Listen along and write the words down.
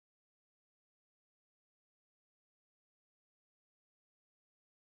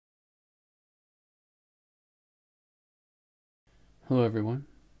Hello, everyone.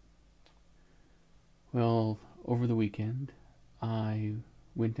 Well, over the weekend, I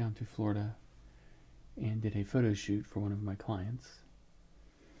went down to Florida and did a photo shoot for one of my clients.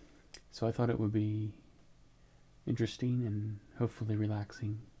 So I thought it would be interesting and hopefully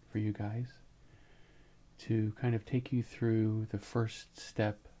relaxing for you guys to kind of take you through the first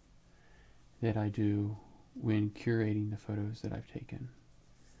step that I do when curating the photos that I've taken.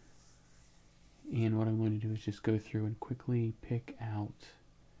 And what I'm going to do is just go through and quickly pick out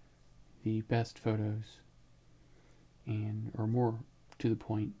the best photos and, or more to the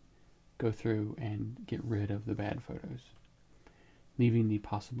point, go through and get rid of the bad photos, leaving the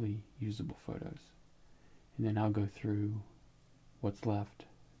possibly usable photos. And then I'll go through what's left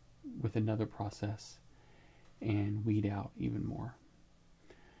with another process and weed out even more.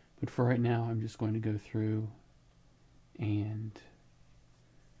 But for right now, I'm just going to go through and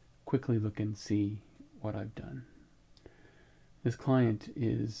quickly look and see what I've done. This client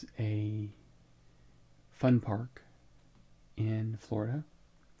is a fun park in Florida.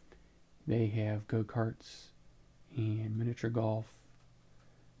 They have go-karts and miniature golf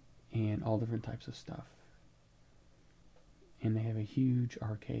and all different types of stuff. And they have a huge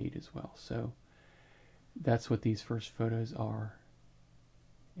arcade as well. So that's what these first photos are,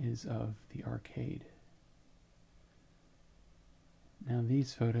 is of the arcade. Now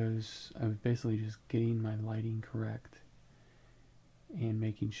these photos, I was basically just getting my lighting correct and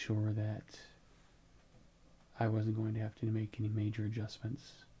making sure that I wasn't going to have to make any major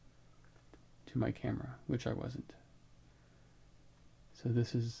adjustments to my camera, which I wasn't. So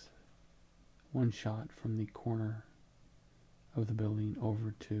this is one shot from the corner of the building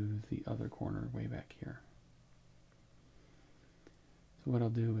over to the other corner way back here. So what I'll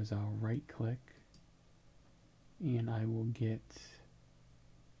do is I'll right click and I will get,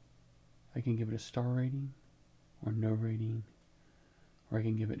 I can give it a star rating or no rating, or I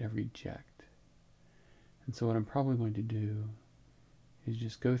can give it a reject. And so what I'm probably going to do is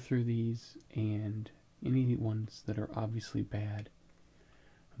just go through these, and any ones that are obviously bad,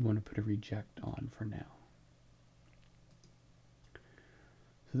 I'm going to put a reject on for now.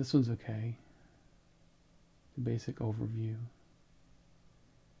 So this one's okay. The basic overview.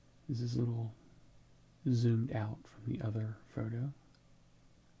 This is a little zoomed out from the other photo.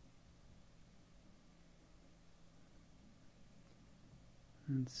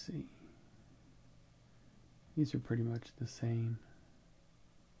 Let's see. These are pretty much the same.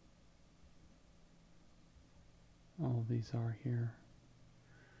 All of these are here.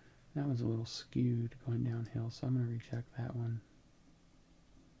 That one's a little skewed going downhill, so I'm going to reject that one.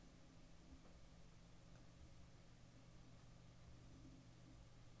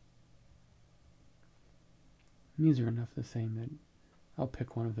 And these are enough the same that I'll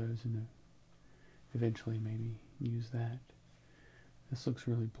pick one of those and eventually maybe use that. This looks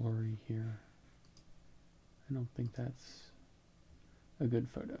really blurry here. I don't think that's a good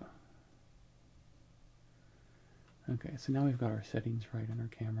photo. Okay, so now we've got our settings right on our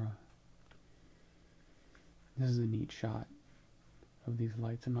camera. This is a neat shot of these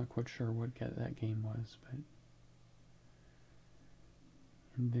lights. I'm not quite sure what that game was, but...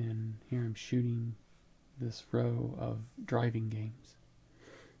 And then here I'm shooting this row of driving games.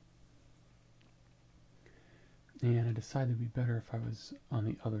 And I decided it would be better if I was on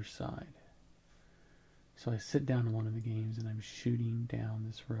the other side. So I sit down in one of the games and I'm shooting down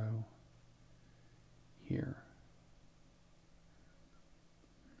this row here.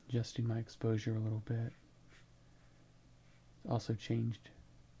 Adjusting my exposure a little bit. It's also changed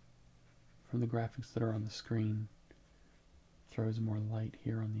from the graphics that are on the screen. Throws more light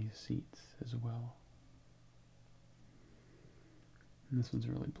here on these seats as well. And this one's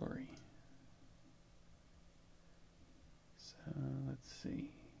really blurry. So let's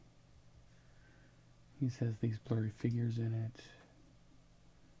see. He says these blurry figures in it,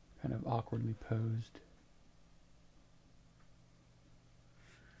 kind of awkwardly posed.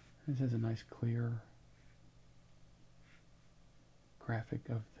 This has a nice clear graphic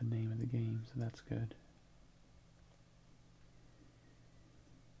of the name of the game, so that's good.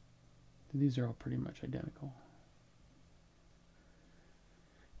 These are all pretty much identical.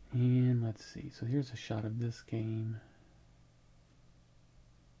 And let's see, so here's a shot of this game.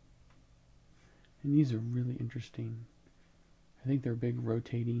 And these are really interesting. I think they're big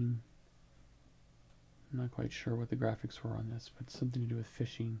rotating. I'm not quite sure what the graphics were on this, but something to do with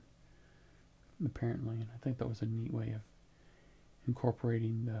fishing, apparently. And I think that was a neat way of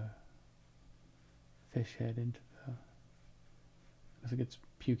incorporating the fish head into the... Looks like it's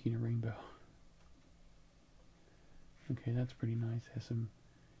puking a rainbow. Okay, that's pretty nice. Has some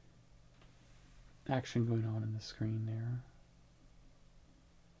action going on the screen there.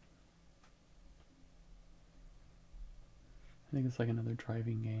 I think it's like another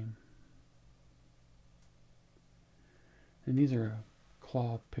driving game. And these are a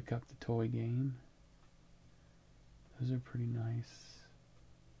claw pick up the toy game. Those are pretty nice.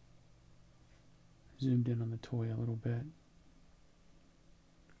 Zoomed in on the toy a little bit.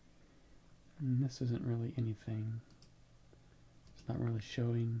 And this isn't really anything. It's not really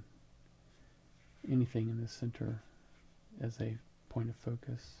showing anything in the center as a point of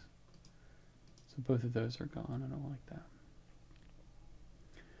focus. So both of those are gone. I don't like that.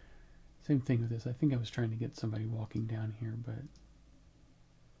 Same thing with this. I think I was trying to get somebody walking down here, but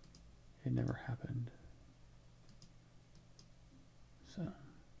it never happened. So,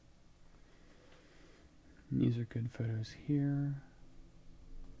 and these are good photos here.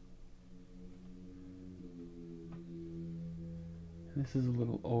 And this is a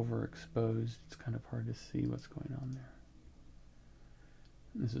little overexposed. It's kind of hard to see what's going on there.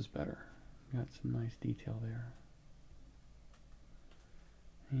 This is better. Got some nice detail there.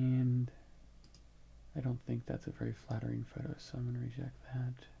 And I don't think that's a very flattering photo, so I'm going to reject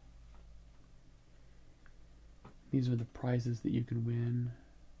that. These are the prizes that you can win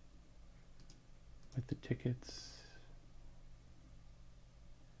with the tickets.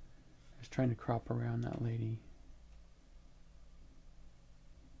 I was trying to crop around that lady.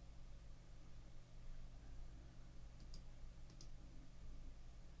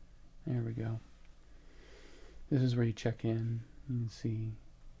 There we go. This is where you check in. You can see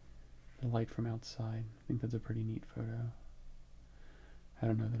the light from outside. I think that's a pretty neat photo. I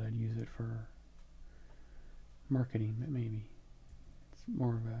don't know that I'd use it for marketing, but maybe. It's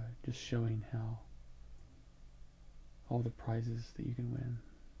more of a just showing how all the prizes that you can win.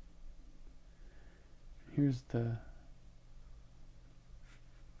 Here's the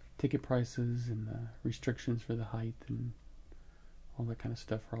ticket prices and the restrictions for the height and all that kind of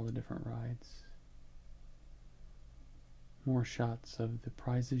stuff for all the different rides. More shots of the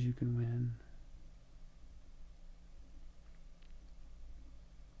prizes you can win.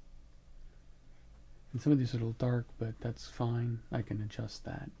 And some of these are a little dark, but that's fine. I can adjust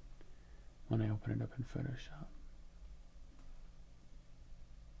that when I open it up in Photoshop.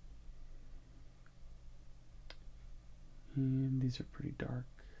 And these are pretty dark.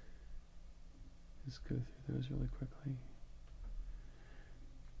 Just go through those really quickly.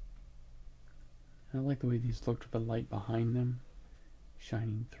 I like the way these looked with the light behind them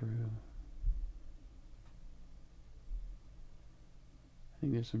shining through. I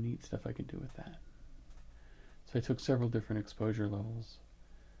think there's some neat stuff I could do with that. So I took several different exposure levels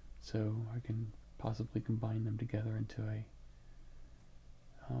so I can possibly combine them together into a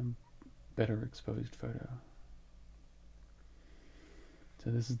better exposed photo. So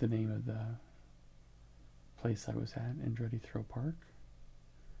this is the name of the place I was at, Andretti Thrill Park.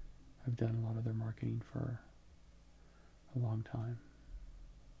 I've done a lot of their marketing for a long time.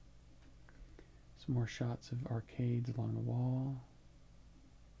 Some more shots of arcades along the wall.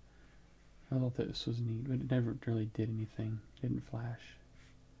 I thought that this was neat, but it never really did anything. It didn't flash.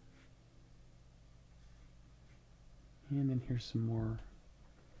 And then here's some more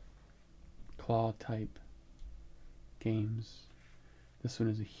claw type games. This one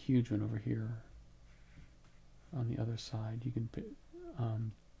is a huge one over here on the other side. You can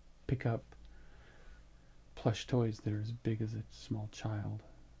pick up plush toys that are as big as a small child.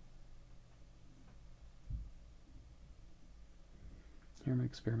 Here I'm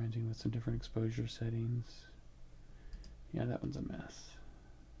experimenting with some different exposure settings. Yeah, that one's a mess.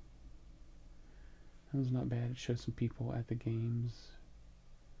 That one's not bad. It shows some people at the games.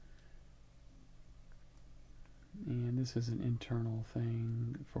 And this is an internal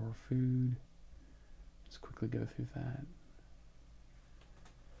thing for food. Let's quickly go through that.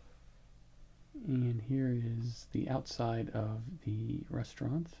 And here is the outside of the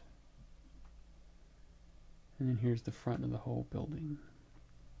restaurant. And then here's the front of the whole building.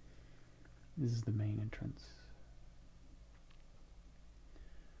 This is the main entrance.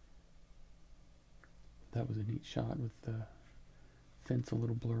 That was a neat shot with the fence a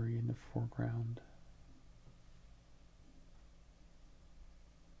little blurry in the foreground.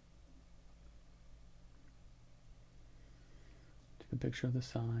 Took a picture of the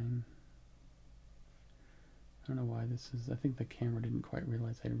sign. I don't know why this is, I think the camera didn't quite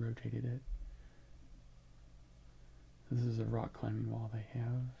realize I rotated it. This is a rock climbing wall they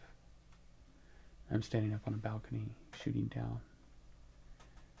have. I'm standing up on a balcony shooting down.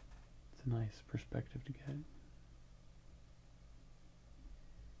 It's a nice perspective to get.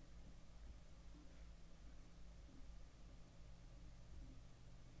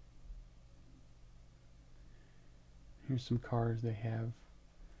 Here's some cars they have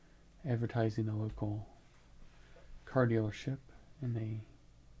advertising the local car dealership, and they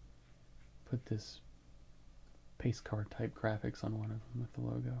put this pace car type graphics on one of them with the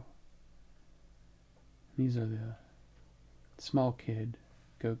logo. These are the small kid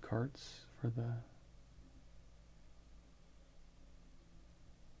go-karts for the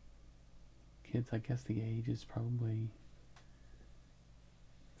kids. I guess the age is probably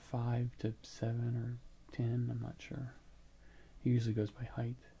 5 to 7 or 10, I'm not sure. It usually goes by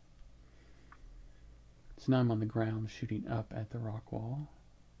height. So now I'm on the ground shooting up at the rock wall.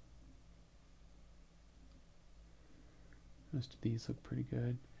 Most of these look pretty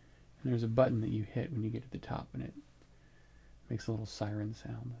good. And there's a button that you hit when you get to the top, and it makes a little siren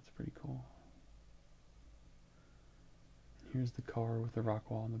sound. That's pretty cool. Here's the car with the rock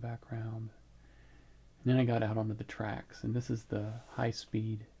wall in the background. And then I got out onto the tracks, and this is the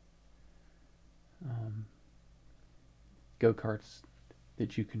high-speed go-karts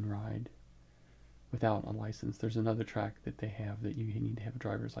that you can ride without a license. There's another track that they have that you need to have a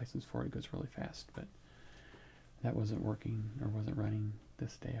driver's license for. It goes really fast, but that wasn't working or wasn't running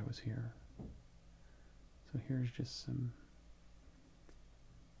this day I was here. So here's just some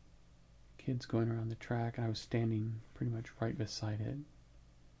kids going around the track, and I was standing pretty much right beside it,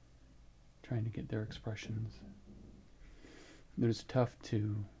 trying to get their expressions. It was tough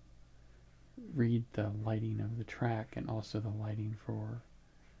to read the lighting of the track and also the lighting for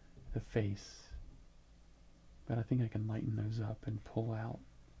the face, but I think I can lighten those up and pull out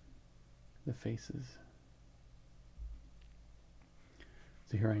the faces.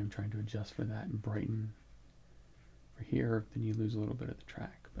 So here I am trying to adjust for that and brighten for here. Then you lose a little bit of the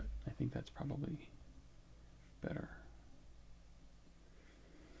track, but I think that's probably better.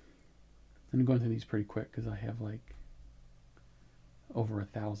 I'm going through these pretty quick because I have like over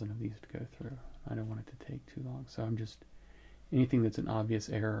 1,000 of these to go through. I don't want it to take too long, so I'm just, anything that's an obvious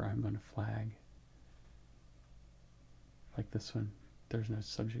error I'm going to flag. Like this one, there's no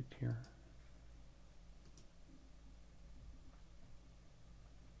subject here.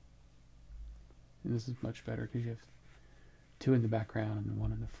 And this is much better because you have 2 in the background and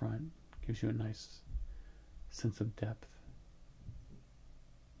 1 in the front. Gives you a nice sense of depth.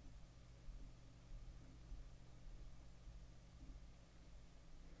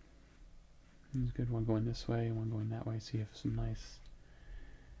 There's a good one going this way and one going that way, so you have some nice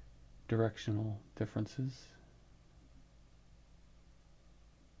directional differences.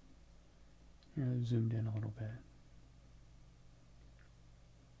 Here I've zoomed in a little bit.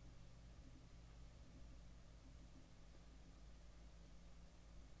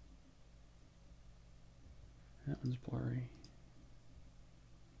 That one's blurry.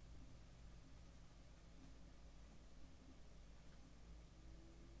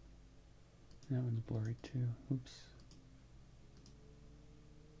 That one's blurry too. Oops.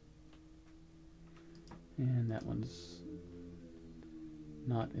 And that one's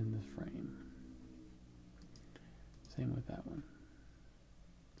not in the frame. Same with that one.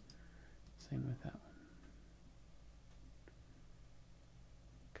 Same with that one.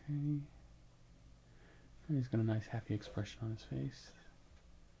 Okay. And he's got a nice happy expression on his face.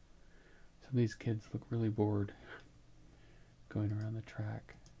 Some of these kids look really bored going around the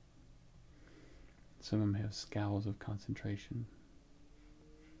track. Some of them have scowls of concentration.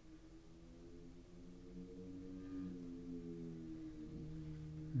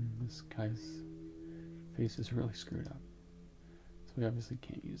 This guy's face is really screwed up, so we obviously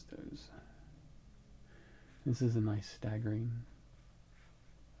can't use those. This is a nice staggering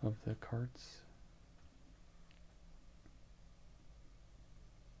of the carts.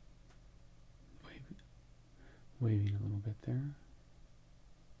 Waving a little bit there.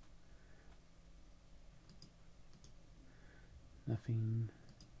 Nothing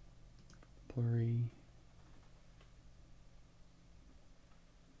blurry.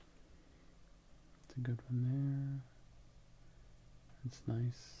 It's a good one there. It's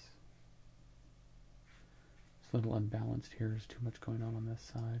nice. It's a little unbalanced here. There's too much going on this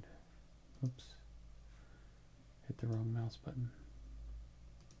side. Oops. Hit the wrong mouse button.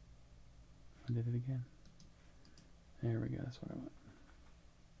 I did it again. There we go. That's what I want.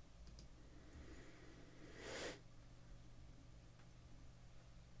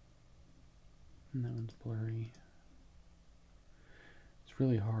 And that one's blurry. It's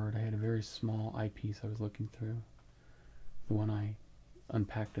really hard. I had a very small eyepiece I was looking through. The one I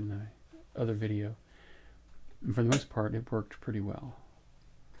unpacked in the other video. And for the most part, it worked pretty well.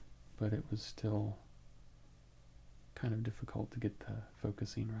 But it was still kind of difficult to get the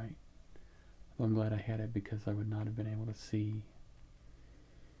focusing right. Well, I'm glad I had it because I would not have been able to see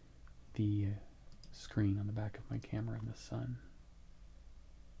the screen on the back of my camera in the sun.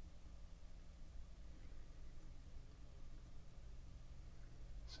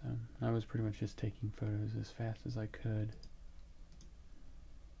 So I was pretty much just taking photos as fast as I could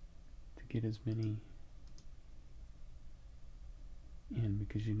to get as many in,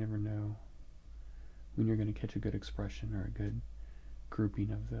 because you never know when you're going to catch a good expression or a good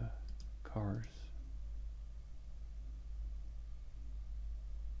grouping of the cars.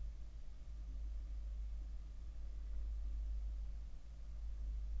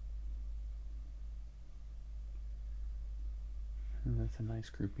 And that's a nice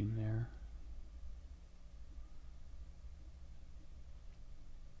grouping there.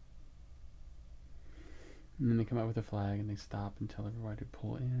 And then they come out with a flag and they stop and tell everybody to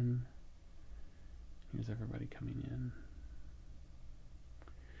pull in. Here's everybody coming in.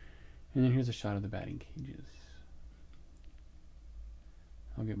 And then here's a shot of the batting cages.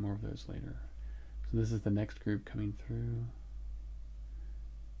 I'll get more of those later. So this is the next group coming through.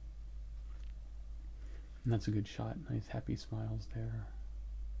 And that's a good shot. Nice happy smiles there.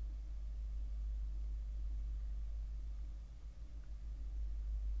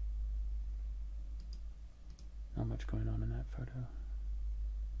 Not much going on in that photo.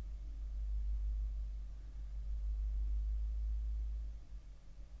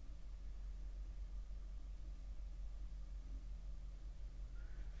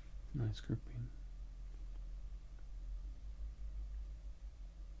 Nice grouping.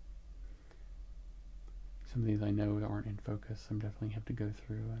 Some of these I know aren't in focus. I'm definitely have to go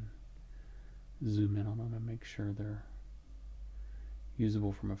through and zoom in on them and make sure they're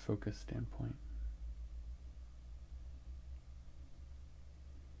usable from a focus standpoint.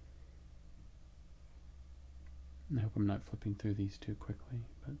 I hope I'm not flipping through these too quickly,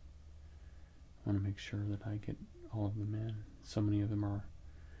 but I want to make sure that I get all of them in. So many of them are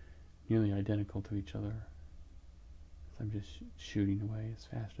nearly identical to each other. So I'm just shooting away as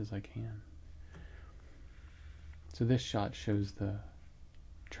fast as I can. So this shot shows the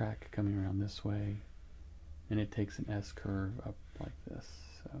track coming around this way, and it takes an S curve up like this.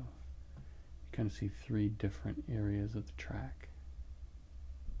 So you kind of see three different areas of the track.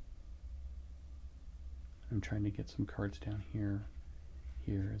 I'm trying to get some cards down here,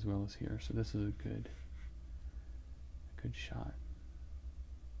 here, as well as here. So this is a good shot.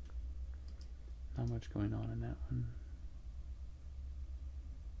 Not much going on in that one.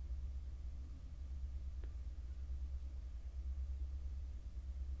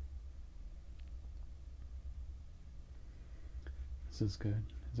 This is good.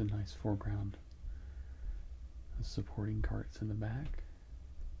 It's a nice foreground. The supporting carts in the back.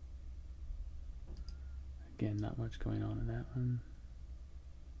 Again, not much going on in that one.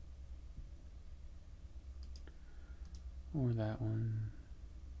 Or that one.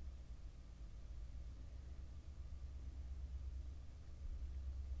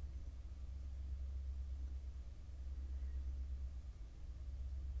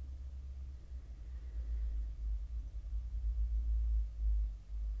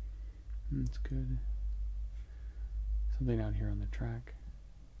 That's good. Something out here on the track.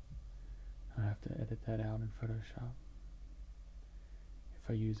 I have to edit that out in Photoshop if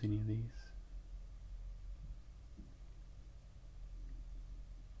I use any of these.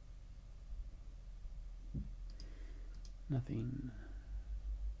 Nothing.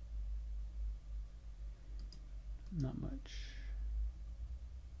 Not much.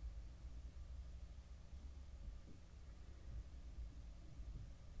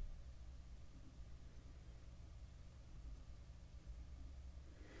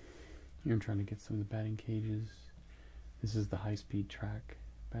 Here I'm trying to get some of the batting cages. This is the high-speed track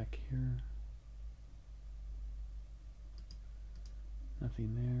back here.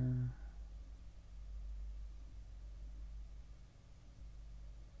 Nothing there.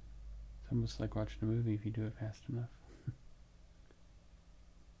 It's almost like watching a movie if you do it fast enough.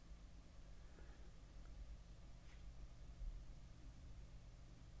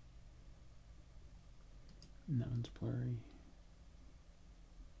 And that one's blurry.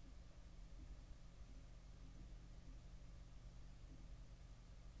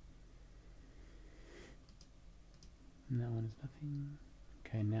 And that one is nothing.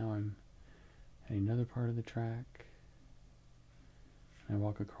 Okay, now I'm at another part of the track. I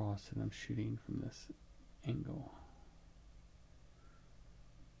walk across and I'm shooting from this angle.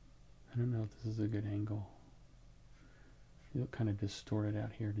 I don't know if this is a good angle. You look kind of distorted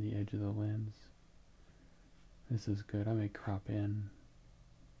out here to the edge of the lens. This is good. I may crop in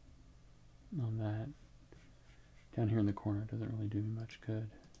on that. Down here in the corner it doesn't really do me much good.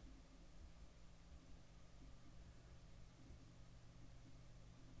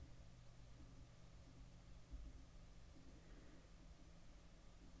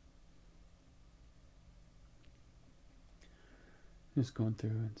 Just going through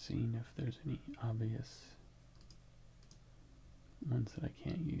and seeing if there's any obvious ones that I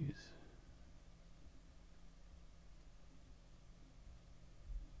can't use.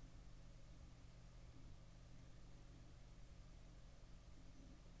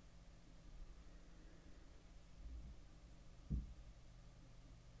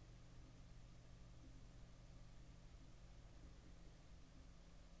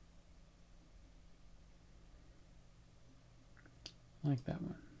 I like that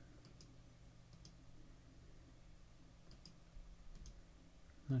one.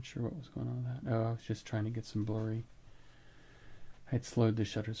 Not sure what was going on with that. Oh, I was just trying to get some blurry. I had slowed the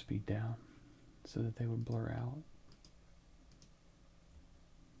shutter speed down so that they would blur out.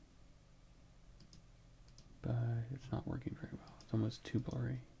 But it's not working very well. It's almost too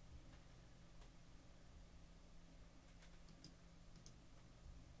blurry.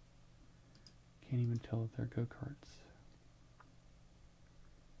 Can't even tell if they're go-karts.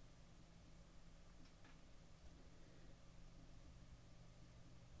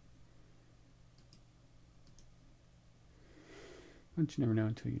 But you never know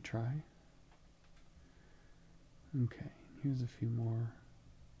until you try. Okay, here's a few more.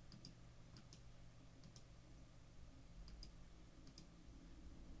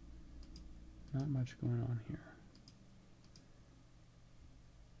 Not much going on here.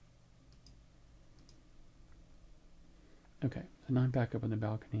 Okay, so now I'm back up on the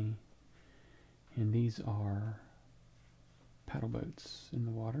balcony, and these are paddle boats in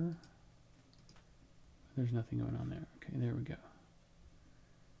the water. There's nothing going on there. Okay, there we go.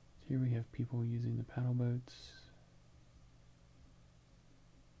 So here we have people using the paddle boats.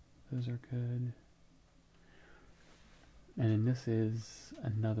 Those are good. And then this is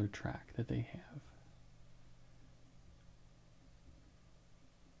another track that they have.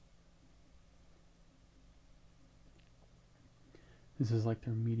 This is like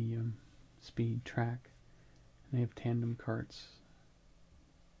their medium speed track. And they have tandem carts.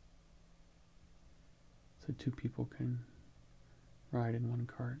 So 2 people can ride in one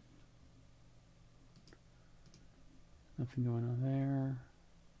cart. Nothing going on there.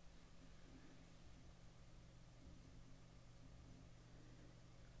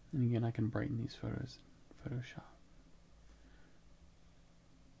 And again, I can brighten these photos in Photoshop.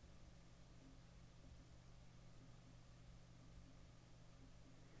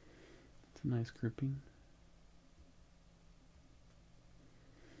 It's a nice grouping.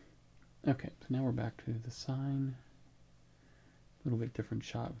 Okay, so now we're back to the sign. A little bit different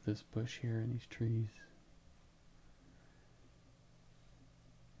shot with this bush here and these trees.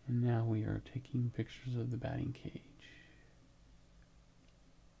 And now we are taking pictures of the batting cage.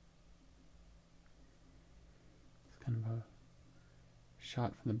 It's kind of a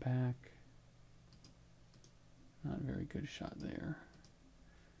shot from the back. Not a very good shot there.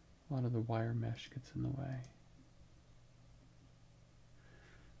 A lot of the wire mesh gets in the way.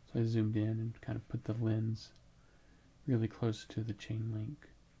 So I zoomed in and kind of put the lens really close to the chain link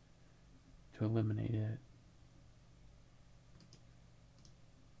to eliminate it.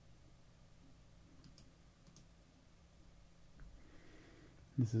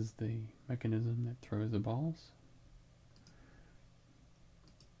 This is the mechanism that throws the balls.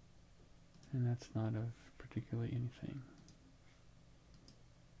 And that's not of particularly anything.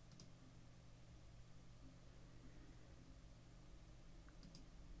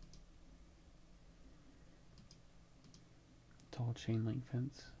 It's all chain link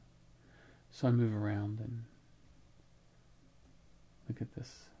fence. So I move around and look at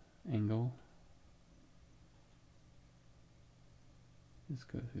this angle. Just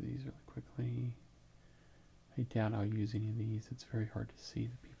go through these really quickly. I doubt I'll use any of these. It's very hard to see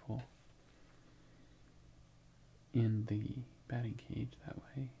the people in the batting cage that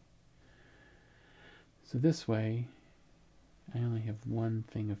way. So this way, I only have one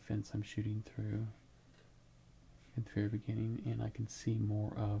thing of fence I'm shooting through at the very beginning, and I can see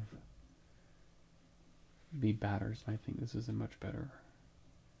more of the batters, and I think this is a much better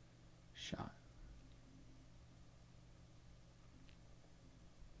shot.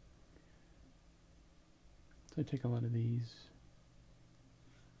 So I take a lot of these.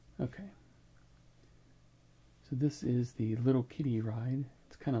 Okay. So this is the Little Kitty ride.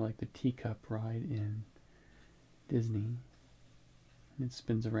 It's kind of like the teacup ride in Disney. And it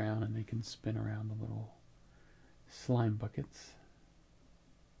spins around, and they can spin around the little slime buckets.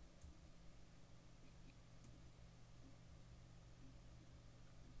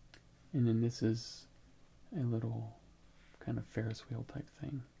 And then this is a little kind of Ferris wheel type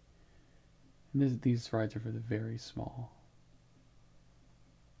thing. And these rides are for the very small,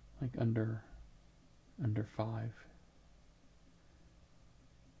 like under 5.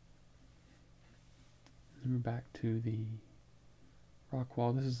 back to the rock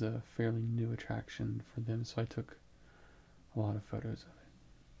wall. This is a fairly new attraction for them, so I took a lot of photos of it.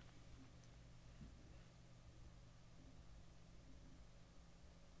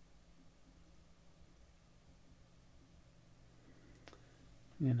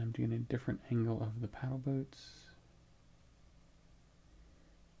 And I'm doing a different angle of the paddle boats.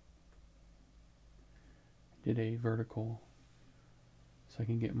 Did a vertical so I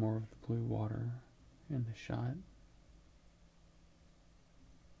can get more of the blue water in the shot.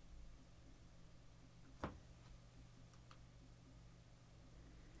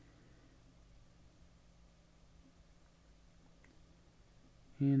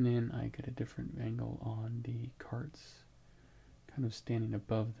 And then I get a different angle on the carts, kind of standing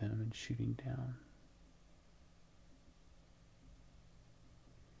above them and shooting down.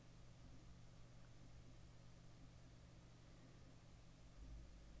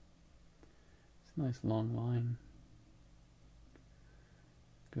 It's a nice long line.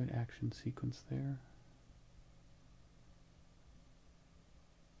 Good action sequence there.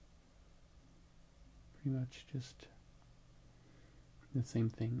 Pretty much just the same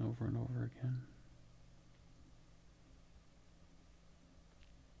thing over and over again.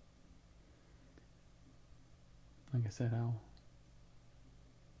 Like I said, I'll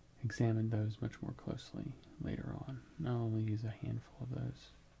examine those much more closely later on. I'll only use a handful of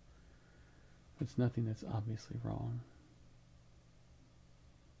those. It's nothing that's obviously wrong.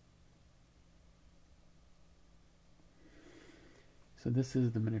 So this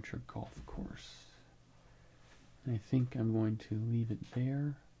is the miniature golf course. And I think I'm going to leave it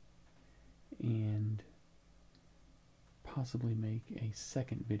there and possibly make a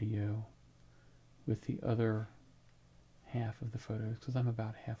second video with the other half of the photos because I'm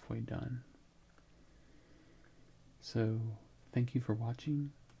about halfway done. So thank you for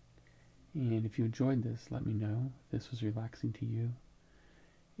watching, and if you enjoyed this, let me know if this was relaxing to you,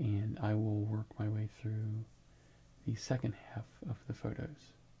 and I will work my way through the second half of the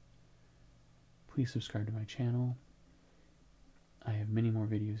photos. Please subscribe to my channel. I have many more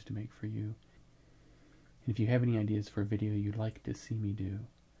videos to make for you. And if you have any ideas for a video you'd like to see me do,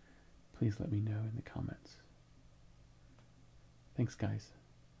 please let me know in the comments. Thanks, guys.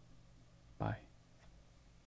 Bye.